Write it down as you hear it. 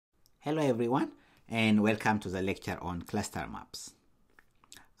Hello everyone and welcome to the lecture on cluster maps.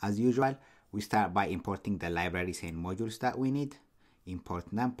 As usual, we start by importing the libraries and modules that we need.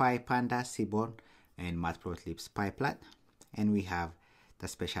 Import NumPy, Pandas, Seaborn, and Matplotlib's pyplot, and we have the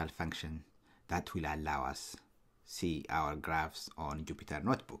special function that will allow us see our graphs on Jupyter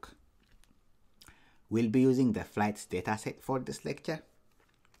Notebook. We'll be using the flights dataset for this lecture.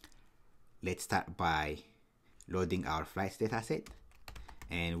 Let's start by loading our flights dataset,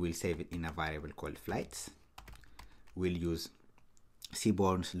 and we'll save it in a variable called flights. We'll use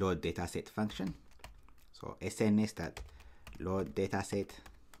Seaborn's load dataset function. So sns.load dataset,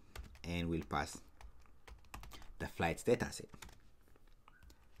 and we'll pass the flights dataset.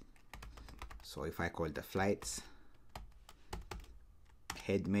 So if I call the flights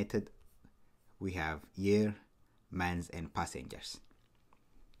head method, we have year, months, and passengers.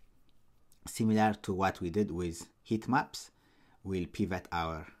 Similar to what we did with heat maps, we'll pivot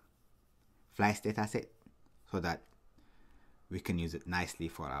our flights dataset so that we can use it nicely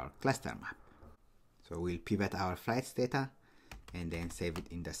for our cluster map. So we'll pivot our flights data and then save it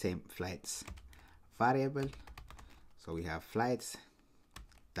in the same flights variable. So we have flights.pivot,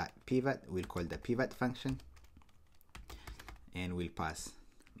 we'll call the pivot function, and we'll pass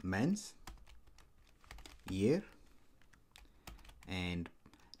months, year, and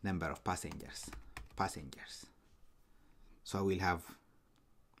number of passengers. So we'll have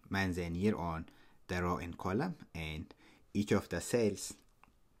months and year on the row and column, and each of the cells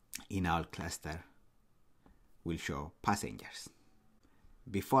in our cluster will show passengers.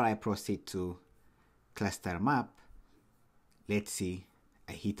 Before I proceed to cluster map, let's see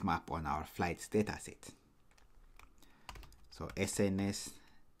a heat map on our flights dataset. So SNS,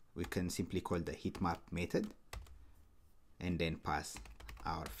 we can simply call the heat map method and then pass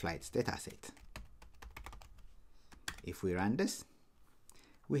our flights dataset. If we run this,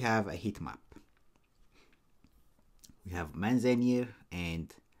 we have a heat map. We have months and year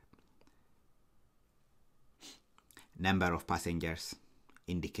and number of passengers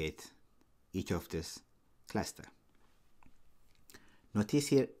indicate each of this cluster. Notice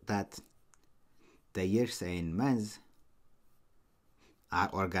here that the years and months are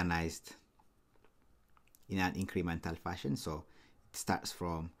organized in an incremental fashion. So it starts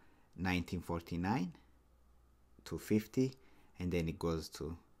from 1949 to 50, and then it goes to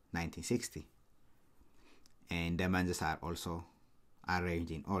 1960. And the months are also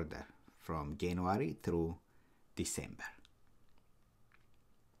arranged in order from January through December.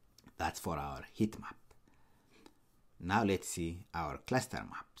 That's for our heat map. Now let's see our cluster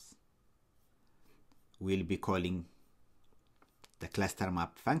maps. We'll be calling the cluster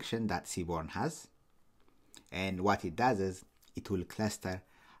map function that Seaborn has, and what it does is it will cluster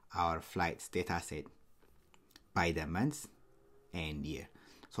our flights dataset by the months and year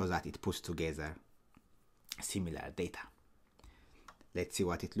so that it puts together similar data. Let's see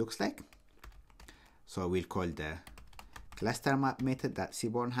what it looks like. So we'll call the cluster map method that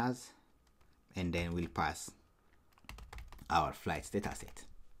Seaborn has, and then we'll pass our flights dataset.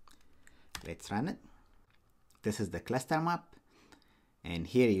 Let's run it. This is the cluster map, and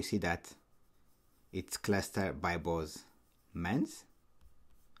here you see that it's clustered by both months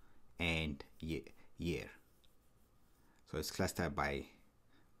and year. So it's clustered by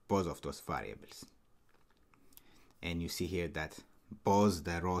both of those variables. And you see here that both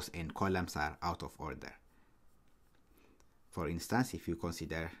the rows and columns are out of order. For instance, if you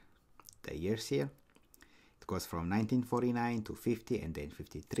consider the years here, it goes from 1949 to 50, and then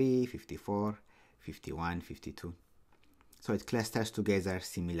 53, 54, 51, 52. So it clusters together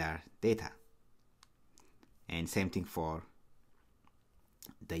similar data. And same thing for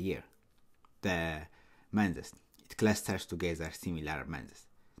the year, the months. It clusters together similar months.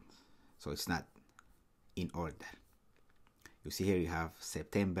 So it's not in order. You see here you have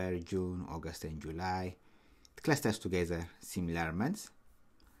September, June, August, and July. It clusters together similar months.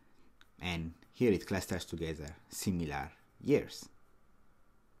 And here it clusters together similar years.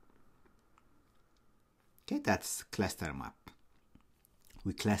 Okay, that's cluster map.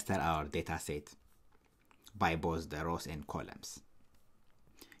 We cluster our dataset by both the rows and columns.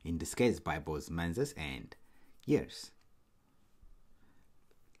 In this case, by both months and years.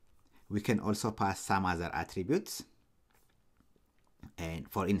 We can also pass some other attributes. And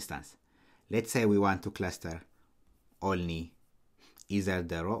for instance, let's say we want to cluster only either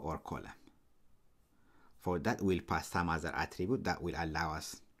the row or column. For that, we'll pass some other attribute that will allow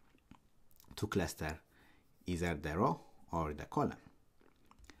us to cluster either the row or the column.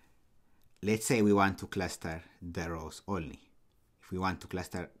 Let's say we want to cluster the rows only. If we want to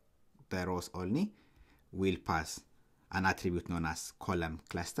cluster the rows only, we'll pass an attribute known as column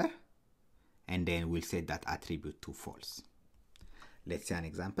cluster, and then we'll set that attribute to false. Let's see an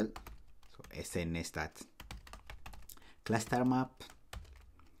example. So sns.clustermap,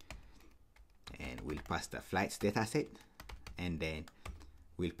 and we'll pass the flights dataset, and then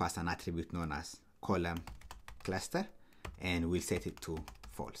we'll pass an attribute known as column cluster, and we'll set it to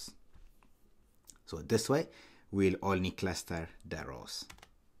false. So this way we'll only cluster the rows.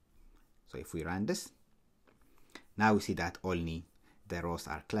 So if we run this, now we see that only the rows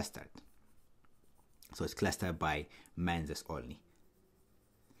are clustered. So it's clustered by menses only.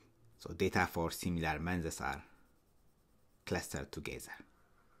 So data for similar menses are clustered together.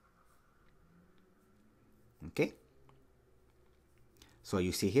 Okay. So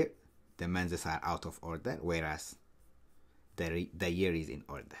you see here, the menses are out of order, whereas the year is in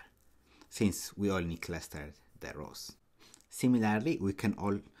order, since we only clustered the rows. Similarly, we can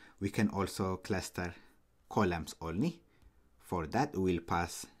also cluster columns only. For that, we'll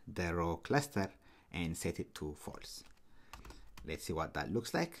pass the row cluster and set it to false. Let's see what that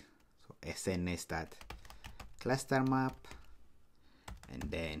looks like. So sns.clustermap, and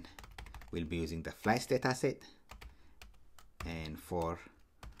then we'll be using the flights dataset, and for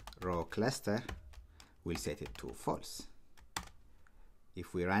row cluster we'll set it to false.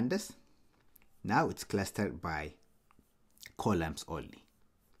 If we run this, now it's clustered by columns only.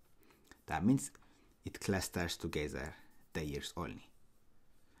 That means it clusters together the years only.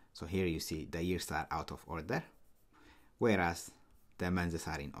 So here you see the years are out of order, whereas the months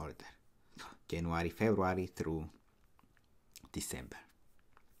are in order. January, February through December.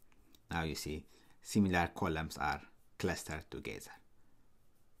 Now you see similar columns are clustered together,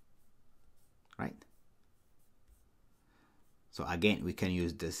 right? So again, we can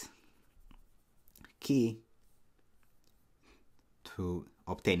use this key to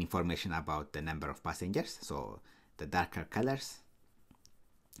obtain information about the number of passengers. So the darker colors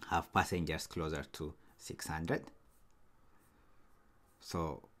have passengers closer to 600.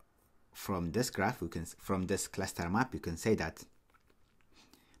 So from this graph, from this cluster map, you can say that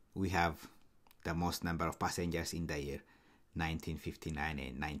we have the most number of passengers in the year 1959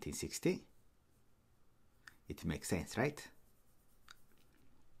 and 1960. It makes sense, right?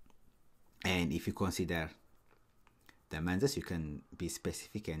 And if you consider the months, you can be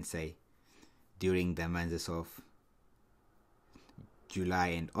specific and say during the months of July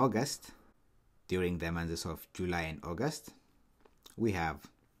and August, we have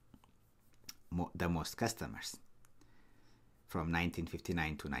the most customers from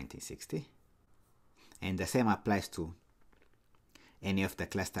 1959 to 1960. And the same applies to any of the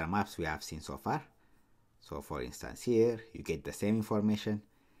cluster maps we have seen so far. So for instance, here you get the same information.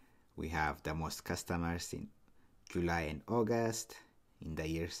 We have the most customers in July and August in the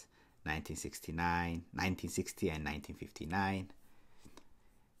years 1960 and 1959.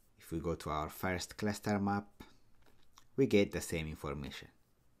 If we go to our first cluster map, we get the same information,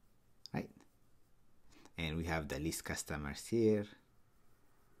 right? And we have the least customers here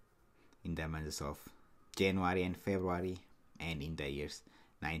in the months of January and February, and in the years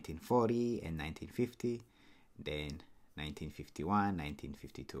 1940 and 1950, then 1951,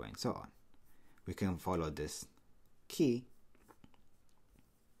 1952, and so on. We can follow this key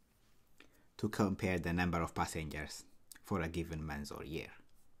to compare the number of passengers for a given month or year.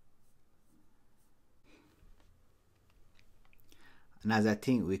 Another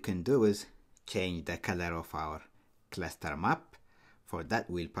thing we can do is change the color of our cluster map. For that,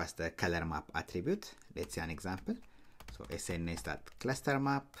 we'll pass the color map attribute. Let's see an example. So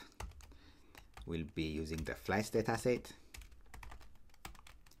sns.clustermap, we'll be using the flights dataset.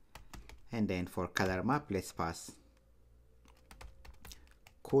 And then for color map, let's pass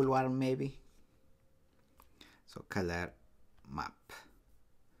cool warm maybe. So color map.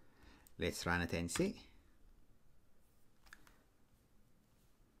 Let's run it and see.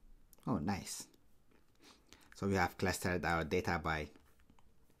 Oh, nice. So we have clustered our data by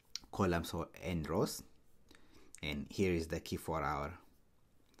columns and rows. And here is the key for our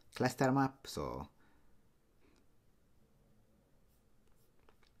cluster map. So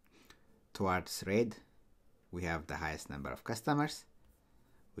towards red, we have the highest number of customers,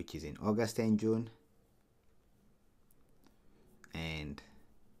 which is in August and June. And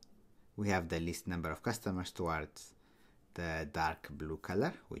we have the least number of customers towards the dark blue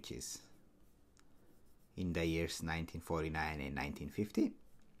color, which is in the years 1949 and 1950.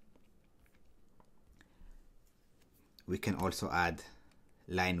 We can also add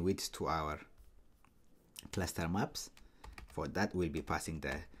line widths to our cluster maps. For that, we'll be passing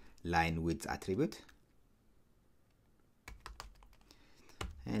the line width attribute.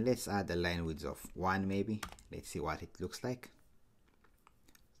 And let's add a line width of 1 maybe. Let's see what it looks like.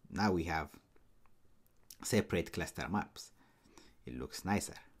 Now we have separate cluster maps. It looks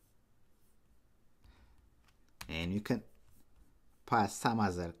nicer. And you can pass some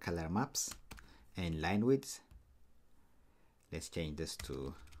other color maps and line widths. Let's change this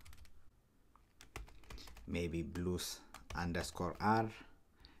to maybe blues underscore R,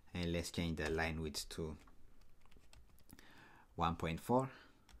 and let's change the line width to 1.4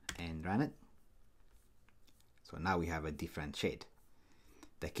 and run it. So now we have a different shade.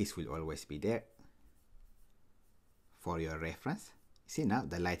 The keys will always be there for your reference. See, now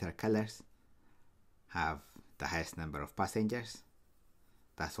the lighter colors have the highest number of passengers.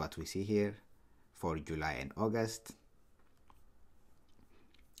 That's what we see here for July and August.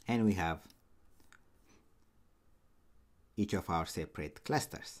 And we have each of our separate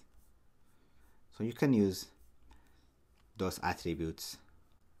clusters. So you can use those attributes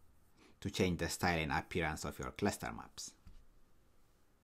to change the style and appearance of your cluster maps.